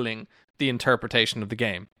handling the interpretation of the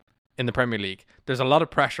game in the Premier League. There's a lot of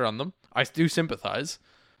pressure on them. I do sympathise.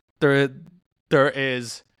 There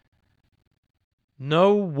is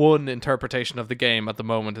no one interpretation of the game at the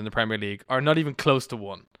moment in the Premier League, or not even close to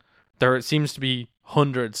one. There seems to be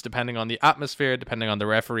hundreds, depending on the atmosphere, depending on the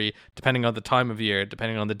referee, depending on the time of year,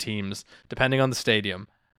 depending on the teams, depending on the stadium,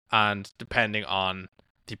 and depending on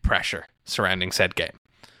the pressure surrounding said game.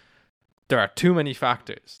 There are too many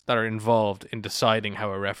factors that are involved in deciding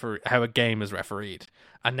how a game is refereed,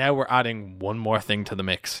 and now we're adding one more thing to the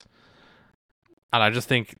mix. And I just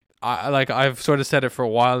think, I've sort of said it for a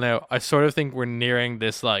while now, I sort of think we're nearing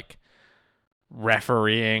this like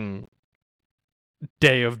refereeing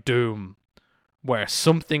day of doom, where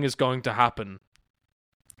something is going to happen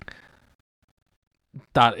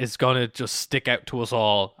that is going to just stick out to us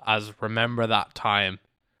all as, remember that time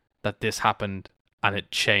that this happened and it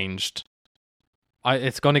changed.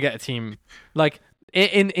 It's going to get a team like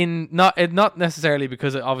in not necessarily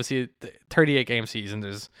because obviously the 38 game season,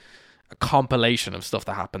 there's a compilation of stuff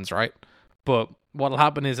that happens, right? But what'll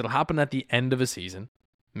happen is it'll happen at the end of a season,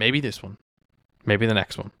 maybe this one, maybe the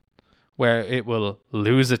next one, where it will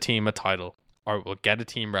lose a team a title or it will get a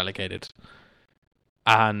team relegated,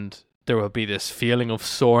 and there will be this feeling of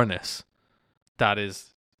soreness that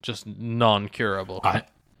is just non-curable.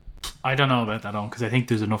 I don't know about that on, because I think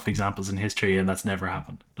there's enough examples in history and that's never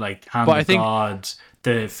happened. Like God,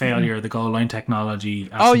 the failure of the goal line technology.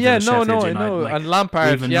 Oh yeah, no, I know. Like, and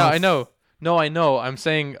Lampard, yeah, I know. No, I know. I'm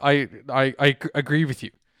saying I agree with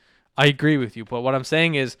you. I agree with you. But what I'm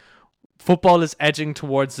saying is, football is edging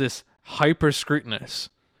towards this hyper scrutinous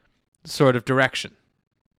sort of direction,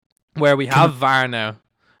 where we have VAR now,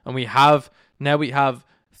 and we have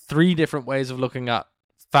 3 different ways of looking at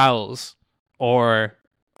fouls or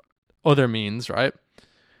other means, right?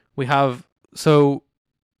 We have, so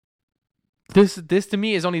this to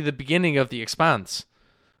me is only the beginning of the expanse.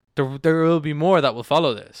 There will be more that will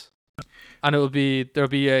follow this, and there'll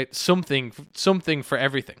be a something for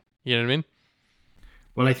everything. You know what I mean?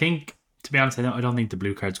 Well, I think, to be honest, I don't think the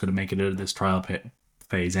blue card's going to make it out of this trial pit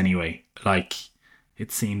phase anyway. Like,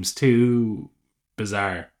 it seems too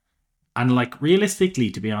bizarre, and like realistically,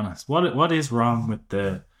 to be honest, what is wrong with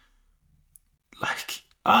the like?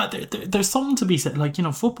 There's something to be said. Like, you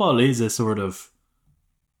know, football is a sort of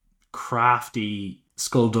crafty,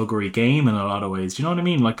 skullduggery game in a lot of ways. Do you know what I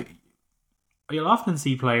mean? Like, you'll often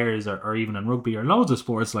see players, or even in rugby or loads of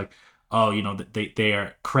sports, like, oh, you know, they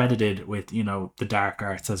are credited with, you know, the dark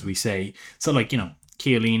arts, as we say. So, like, you know,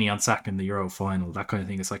 Chiellini on sack in the Euro final, that kind of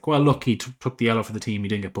thing. It's like, well, look, he took the yellow for the team. He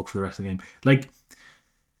didn't get booked for the rest of the game. Like,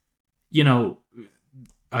 you know,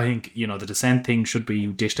 I think, you know, the dissent thing should be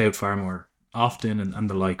dished out far more often and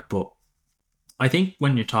the like. But I think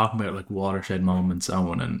when you're talking about like watershed moments,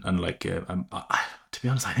 Owen, and like, to be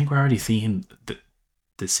honest, I think we're already seeing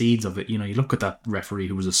the seeds of it. You know, you look at that referee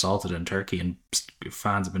who was assaulted in Turkey, and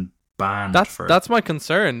fans have been banned. That's my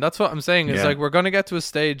concern. That's what I'm saying. Is like, we're going to get to a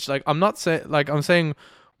stage. Like, I'm not saying, like, I'm saying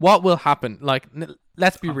what will happen. Like,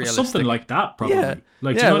 let's be realistic. Something like that, probably. Yeah.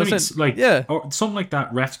 Like, do you know what I mean? Like, yeah, or something like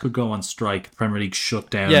that. Refs could go on strike. The Premier League shut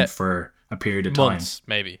down for a period of months,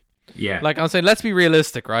 maybe. Yeah. Like, I'm saying, let's be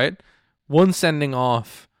realistic, right? One sending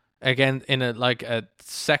off again in a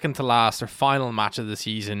second to last or final match of the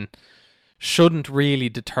season shouldn't really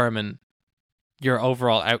determine your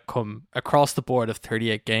overall outcome across the board of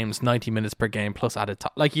 38 games, 90 minutes per game plus added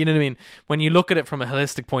time. Like, you know what I mean? When you look at it from a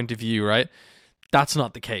holistic point of view, right? That's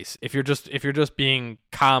not the case. If you're just being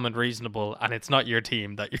calm and reasonable, and it's not your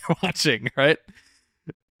team that you're watching, right?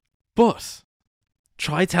 But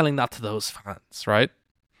try telling that to those fans, right?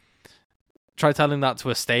 Try telling that to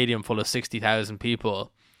a stadium full of 60,000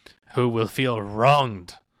 people who will feel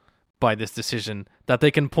wronged by this decision, that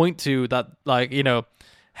they can point to, that, like, you know,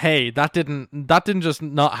 hey, that didn't just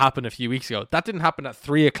not happen a few weeks ago. That didn't happen at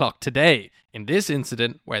 3:00 today in this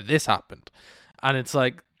incident where this happened. And it's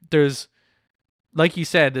like, there's, like you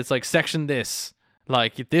said, it's like section this,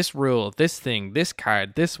 like this rule, this thing, this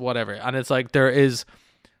card, this whatever. And it's like, there is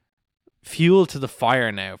fuel to the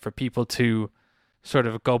fire now for people to sort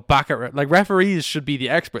of go back at, like, referees should be the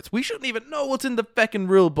experts. We shouldn't even know what's in the feckin'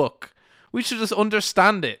 rule book. We should just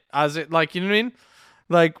understand it as it, like, you know what I mean?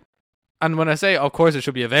 Like, and when I say, of course, it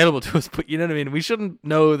should be available to us, but you know what I mean? We shouldn't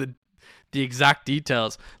know the exact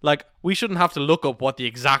details. Like, we shouldn't have to look up what the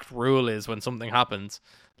exact rule is when something happens.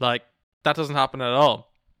 Like, that doesn't happen at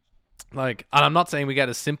all. Like, and I'm not saying we get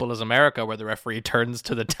as simple as America, where the referee turns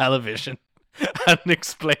to the television and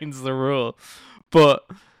explains the rule. But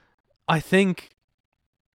I think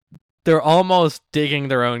they're almost digging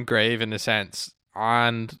their own grave in a sense.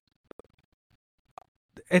 And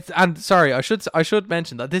sorry, I should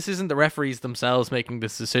mention that this isn't the referees themselves making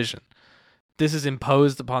this decision. This is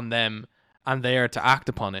imposed upon them, and they are to act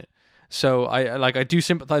upon it. So I do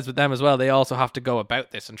sympathize with them as well. They also have to go about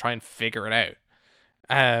this and try and figure it out.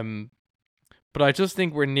 But I just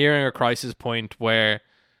think we're nearing a crisis point where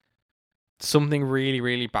something really,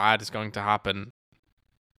 really bad is going to happen.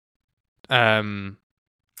 And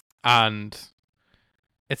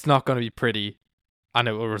it's not going to be pretty, and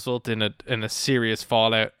it will result in a serious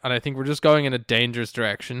fallout. And I think we're just going in a dangerous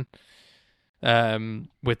direction.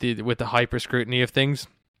 With the hyper scrutiny of things.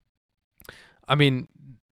 I mean,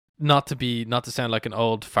 not to sound like an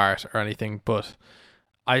old fart or anything, but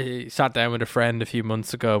I sat down with a friend a few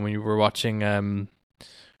months ago when we were watching a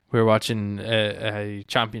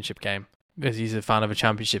championship game, because he's a fan of a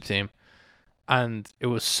championship team, and it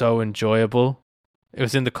was so enjoyable. It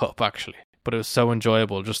was in the cup actually, but it was so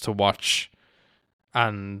enjoyable just to watch,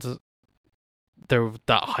 and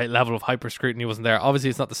that high level of hyper scrutiny wasn't there. Obviously,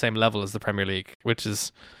 it's not the same level as the Premier League, which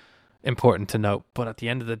is important to note. But at the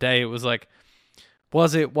end of the day, it was like,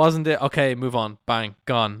 was it? Wasn't it? Okay, move on. Bang,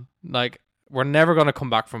 gone. Like, we're never going to come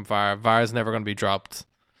back from VAR. VAR is never going to be dropped.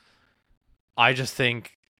 I just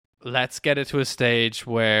think let's get it to a stage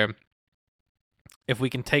where if we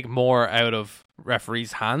can take more out of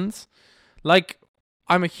referees' hands, like,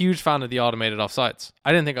 I'm a huge fan of the automated offsides.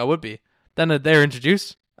 I didn't think I would be. Then they're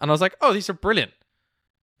introduced, and I was like, oh, these are brilliant.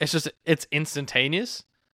 It's instantaneous.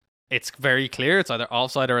 It's very clear. It's either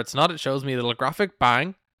offside or it's not. It shows me the little graphic,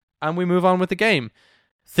 bang, and we move on with the game.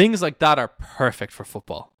 Things like that are perfect for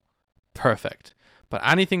football. Perfect. But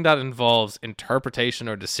anything that involves interpretation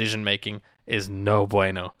or decision making is no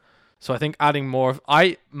bueno. So I think adding more,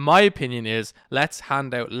 my opinion is, let's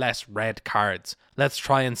hand out less red cards. Let's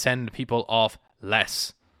try and send people off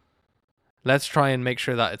less. Let's try and make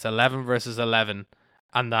sure that it's 11 versus 11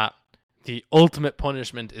 and that the ultimate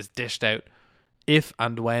punishment is dished out if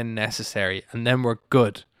and when necessary, and then we're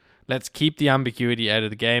good. Let's keep the ambiguity out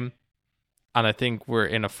of the game, and I think we're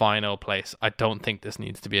in a final place. I don't think this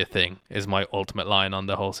needs to be a thing, is my ultimate line on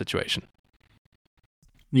the whole situation.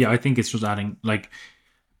 Yeah, I think it's just adding, like,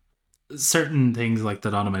 certain things like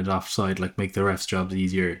that automated offside, like, make the refs' jobs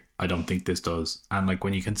easier. I don't think this does. And, like,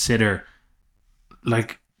 when you consider,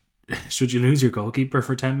 like, should you lose your goalkeeper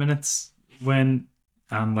for 10 minutes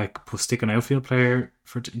and like stick an outfield player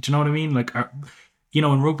for? Do you know what I mean? Like,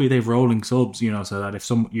 in rugby they've rolling subs, so that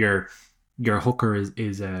if your hooker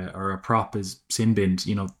is or a prop is sin binned,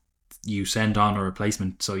 you send on a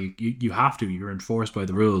replacement. So you're enforced by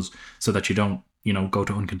the rules so that you don't go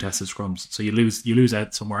to uncontested scrums. So you lose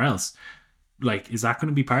out somewhere else. Like, is that going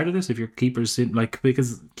to be part of this if your keeper's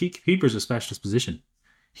because keeper's a specialist position.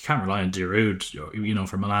 You can't rely on Giroud,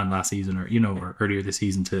 for Milan last season or earlier this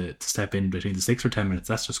season to step in between the 6 or 10 minutes.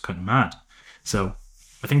 That's just kind of mad. So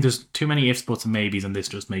I think there's too many ifs, buts, and maybes, and this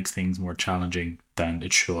just makes things more challenging than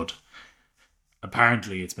it should.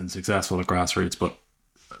 Apparently, it's been successful at grassroots, but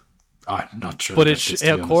I'm not sure. But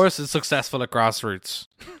of course, it's successful at grassroots,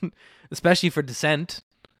 especially for dissent.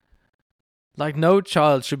 Like, no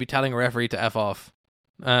child should be telling a referee to F off.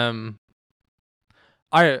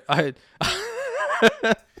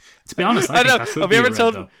 To be honest, I think that should be a red,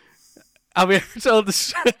 though. Have we ever told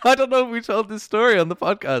this? I don't know if we told this story on the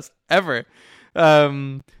podcast ever.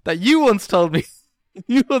 That you once told me.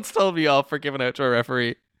 You once told me off for giving out to a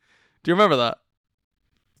referee. Do you remember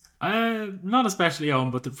that? Not especially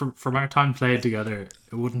on, but from our time playing together,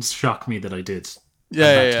 it wouldn't shock me that I did.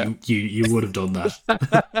 Yeah. You would have done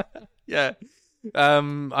that. Yeah.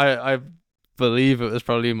 I believe it was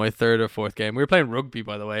probably my third or fourth game. We were playing rugby,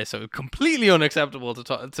 by the way, so completely unacceptable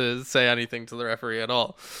to say anything to the referee at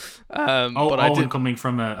all. But I did, coming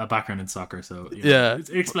from a background in soccer, so yeah,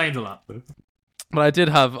 it explains a lot. But I did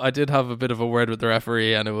have a bit of a word with the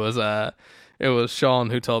referee, and it was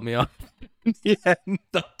Sean who told me off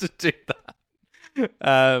not to do that.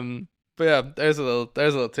 But yeah, there's a little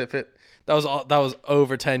tidbit. That was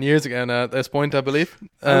over 10 years ago now at this point, I believe.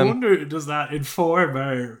 I wonder, does that inform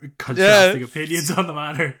our contrasting opinions on the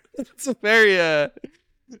matter? It's a very,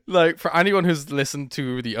 like, for anyone who's listened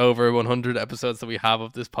to the over 100 episodes that we have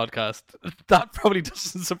of this podcast, that probably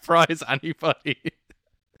doesn't surprise anybody.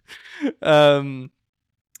 But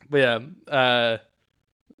yeah,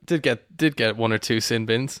 did get one or two sin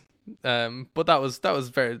bins. But that was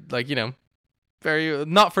very, like, very,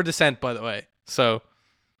 not for dissent, by the way. So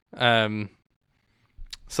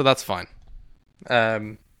that's fine.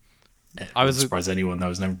 I was surprised anyone that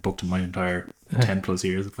was never booked in my entire 10 plus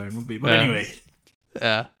years of playing rugby. But anyway,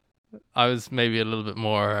 yeah, I was maybe a little bit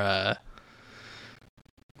more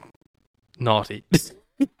naughty.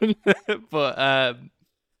 but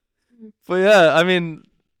yeah, I mean,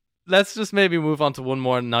 let's just maybe move on to one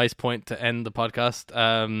more nice point to end the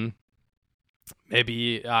podcast.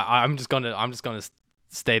 Maybe I'm just gonna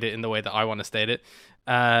state it in the way that I want to state it.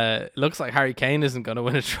 Looks like Harry Kane isn't going to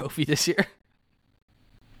win a trophy this year.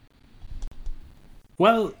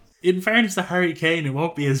 Well, in fairness to Harry Kane, it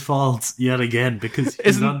won't be his fault yet again because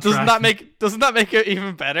he's on doesn't track. that make it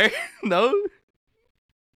even better? No.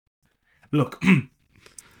 Look,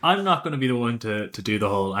 I'm not going to be the one to do the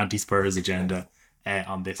whole anti-Spurs agenda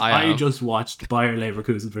on this. I just watched Bayer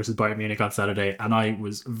Leverkusen versus Bayern Munich on Saturday, and I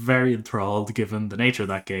was very enthralled given the nature of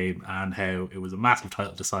that game and how it was a massive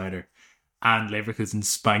title decider. And Leverkusen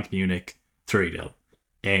spanked Munich 3-0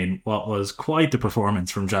 in what was quite the performance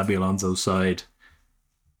from Xabi Alonso's side.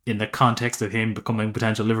 In the context of him becoming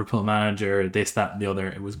potential Liverpool manager, this, that, and the other,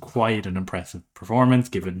 it was quite an impressive performance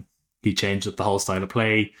given he changed up the whole style of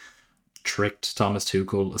play, tricked Thomas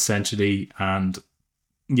Tuchel essentially, and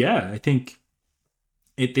yeah, I think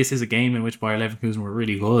this is a game in which Bayer Leverkusen were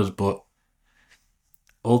really good, but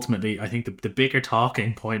ultimately I think the bigger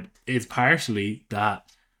talking point is partially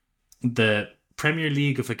that the Premier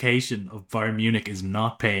Leagueification of Bayern Munich is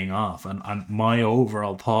not paying off, and my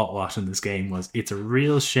overall thought watching this game was it's a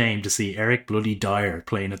real shame to see Eric Bloody Dyer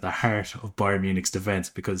playing at the heart of Bayern Munich's defence,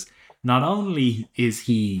 because not only is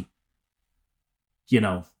he,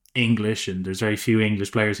 English, and there's very few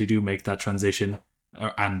English players who do make that transition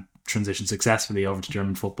and transition successfully over to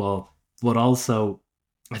German football, but also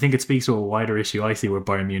I think it speaks to a wider issue I see with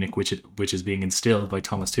Bayern Munich, which is being instilled by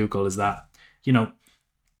Thomas Tuchel, is that,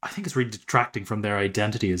 I think it's really detracting from their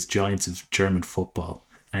identity as giants of German football.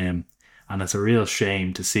 And it's a real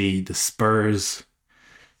shame to see the Spurs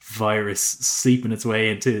virus seeping its way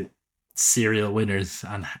into serial winners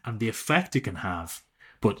and the effect it can have.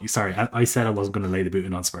 But sorry, I said I wasn't going to lay the boot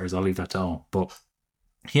in on Spurs. I'll leave that to home. But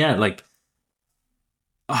yeah,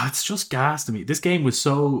 it's just gas to me. This game was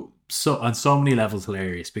so on so many levels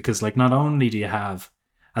hilarious because not only do you have,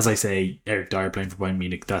 as I say, Eric Dyer playing for Bayern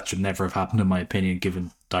Munich, that should never have happened in my opinion,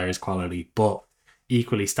 given Dyer's quality. But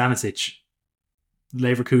equally, Stanisic,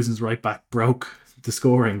 Leverkusen's right back, broke the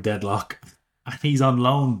scoring deadlock, and he's on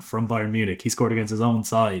loan from Bayern Munich. He scored against his own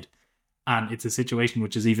side, and it's a situation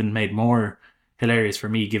which is even made more hilarious for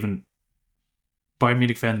me, given Bayern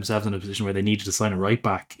Munich found themselves in a position where they needed to sign a right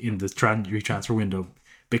back in the transfer window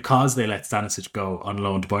because they let Stanisic go on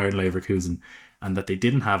loan to Bayern Leverkusen, and that they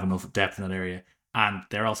didn't have enough depth in that area. And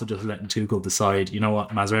they're also just letting Tuchel decide, you know what,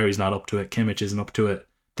 Mazraoui's not up to it, Kimmich isn't up to it,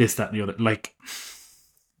 this, that, and the other.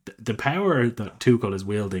 The power that Tuchel is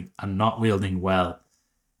wielding and not wielding well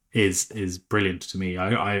is brilliant to me.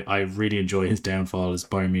 I really enjoy his downfall as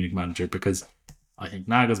Bayern Munich manager, because I think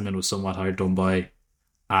Nagelsmann was somewhat hard done by,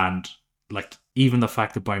 and even the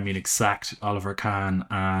fact that Bayern Munich sacked Oliver Kahn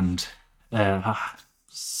and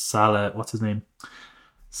Salah, what's his name?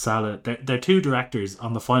 Salah, they're two directors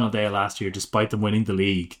on the final day of last year, despite them winning the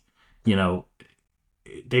league.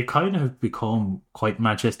 They kind of become quite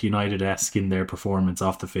Manchester United-esque in their performance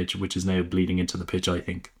off the pitch, which is now bleeding into the pitch, I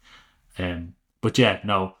think. But yeah,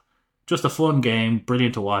 no, just a fun game,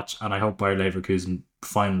 brilliant to watch, and I hope Bayer Leverkusen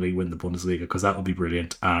finally win the Bundesliga, because that would be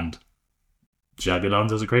brilliant, and Xabi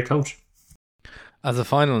Alonso is a great coach. As a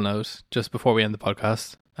final note, just before we end the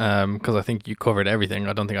podcast, because I think you covered everything,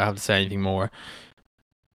 I don't think I have to say anything more.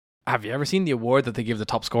 Have you ever seen the award that they give the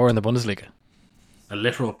top scorer in the Bundesliga? A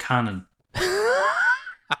literal cannon.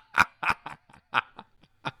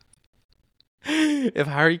 If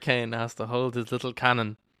Harry Kane has to hold his little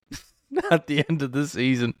cannon at the end of the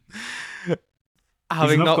season,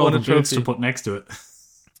 having not won a trophy to put next to it.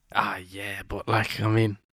 Yeah, but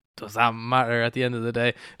does that matter at the end of the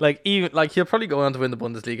day? He'll probably go on to win the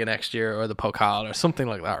Bundesliga next year, or the Pokal or something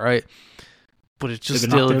like that, right? But it's just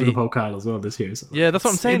still the Pokal as well this year. So yeah, that's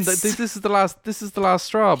what I'm saying. This is the last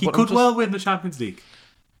straw. He could well win the Champions League.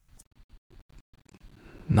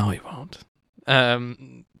 No, he won't.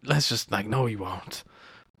 Let's just no, he won't.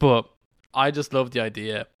 But I just love the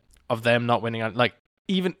idea of them not winning.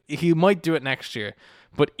 Even he might do it next year,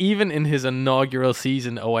 but even in his inaugural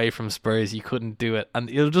season away from Spurs, he couldn't do it, and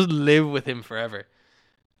it'll just live with him forever.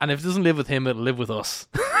 And if it doesn't live with him, it'll live with us.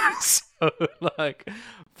 So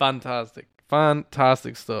fantastic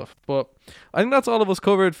stuff. But I think that's all of us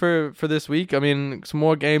covered for this week. Some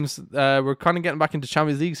more games. We're kind of getting back into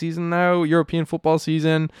Champions League season now, European football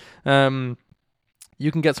season.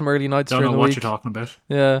 You can get some early nights during the week. Don't know what you're talking about.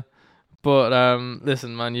 Yeah, but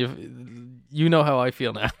listen, man, you know how I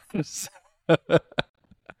feel now.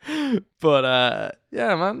 But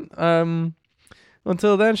yeah, man.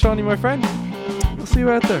 Until then, Shawnee, my friend, I'll see you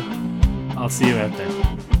out there. I'll see you out there.